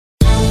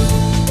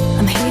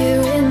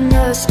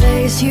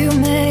space you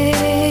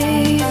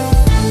made,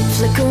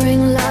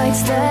 flickering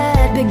lights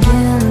that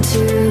begin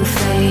to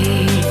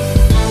fade.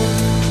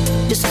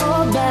 Just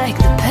hold back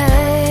the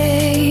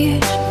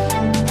page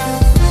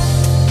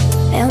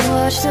and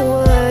watch the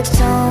words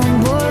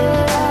tumble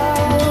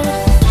out.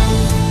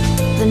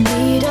 The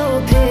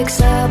needle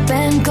picks up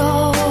and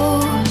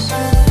goes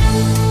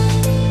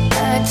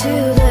back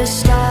to the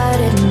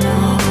started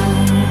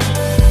note,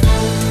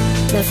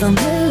 the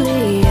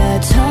familiar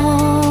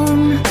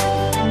tone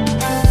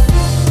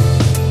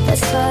that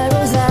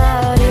spirals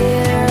out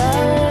here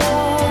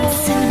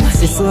alone.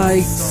 It's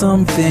like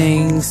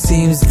something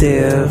seems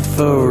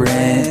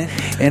different,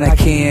 and I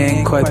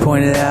can't quite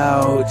point it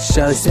out.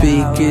 Shall I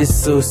speak it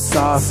so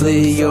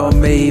softly, or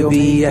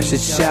maybe I should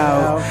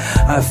shout?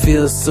 I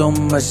feel so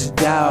much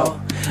doubt,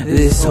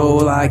 this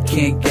hole I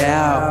can't get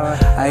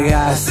out. I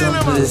got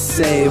something to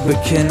say,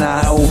 but can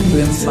I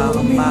open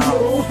my mouth?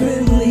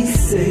 Openly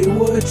say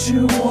what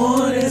you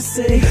wanna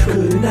say.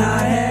 Could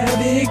not have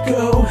it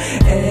go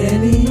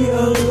any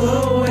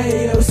other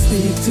way. Oh,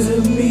 speak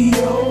to me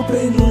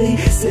openly,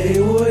 say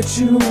what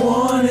you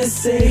wanna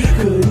say.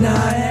 Could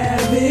not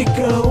have it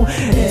go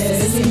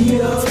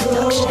any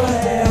other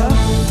way.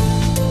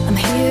 I'm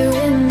here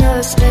in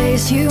the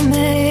space you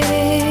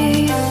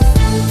made,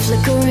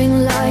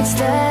 flickering lights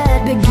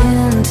that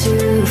begin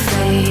to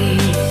fade.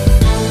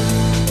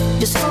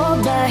 Just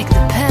hold back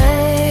the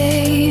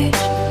page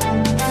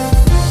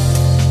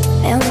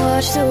and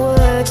watch the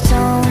words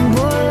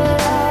tumble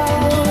out.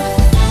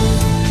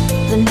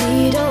 The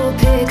needle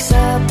picks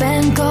up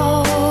and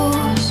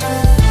goes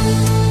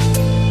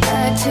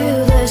back to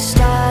the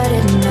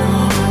started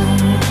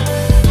note,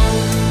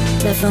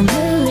 the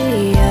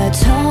familiar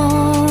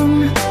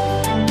tone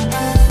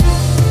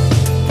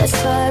that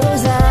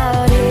spirals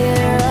out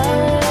here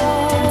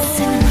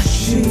alone.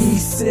 She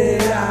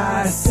said,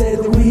 I said,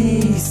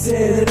 we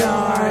said in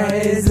our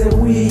heads that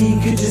we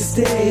could just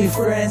stay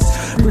friends.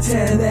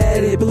 Pretend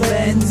that it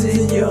blends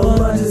in,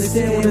 you'll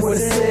understand what I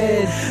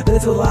said.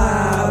 That's a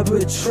lie,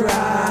 but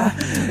try.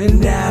 And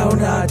now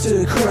not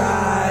to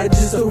cry,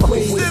 just a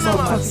waste of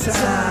my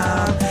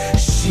time.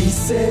 She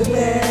said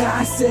that,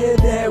 I said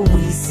that,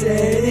 we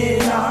said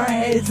in our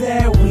heads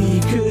that we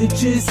could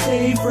just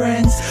stay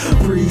friends.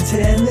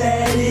 Pretend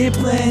that it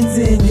blends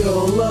in,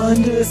 you'll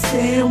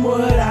understand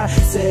what I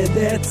said.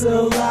 That's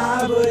a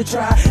lie, but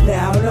try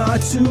now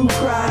not to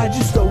cry,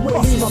 just a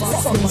waste of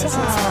my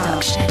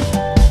time.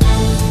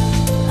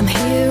 I'm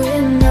here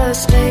in the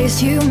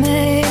space you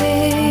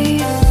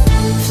made,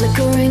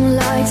 flickering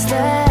lights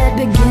that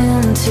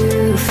begin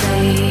to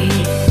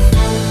fade.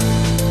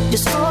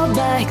 Just hold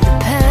back the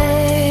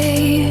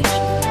page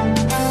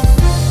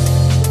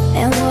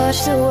and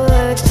watch the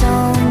words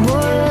tumble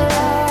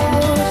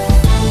out.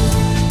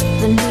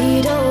 The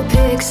needle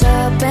picks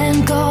up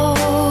and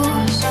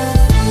goes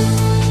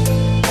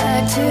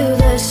back to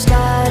the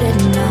started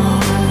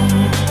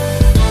note,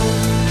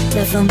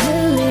 the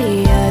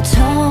familiar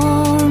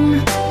tone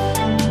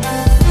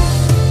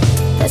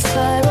that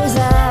spirals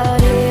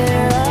out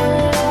here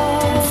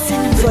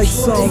alone. It's like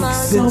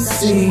something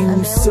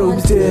seems so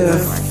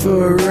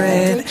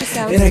different,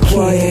 and I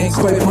can't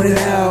quite point it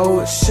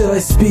out. Shall I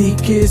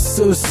speak it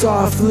so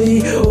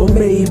softly, or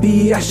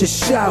maybe I should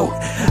shout?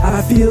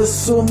 I feel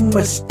so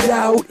much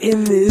doubt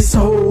in this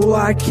hole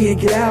I can't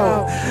get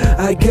out.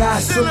 I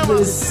got something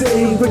to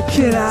say, but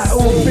can I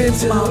open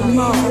my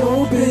mouth?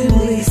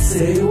 Openly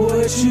say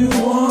what you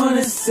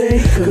wanna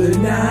say. Could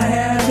not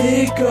have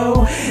it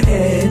go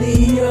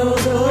any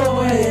other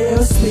way.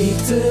 Oh, speak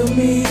to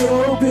me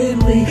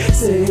openly,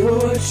 say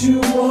what you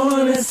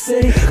wanna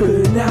say.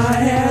 Could not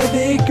have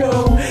it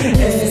go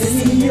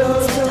any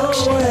other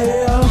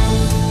way.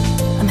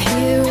 I'm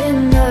here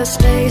in the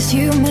space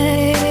you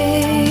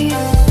made,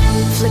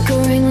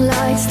 flickering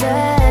lights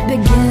that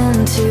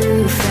begin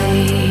to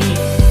fade.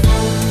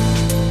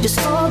 Just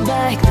hold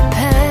back the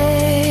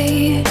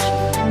page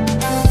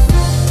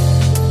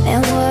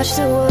and watch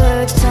the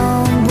words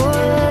tumble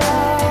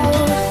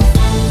out.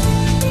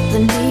 The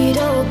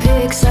needle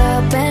picks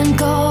up and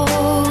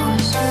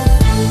goes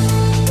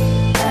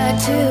back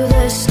to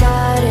the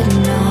started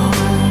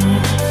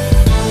note,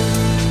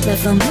 the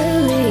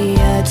familiar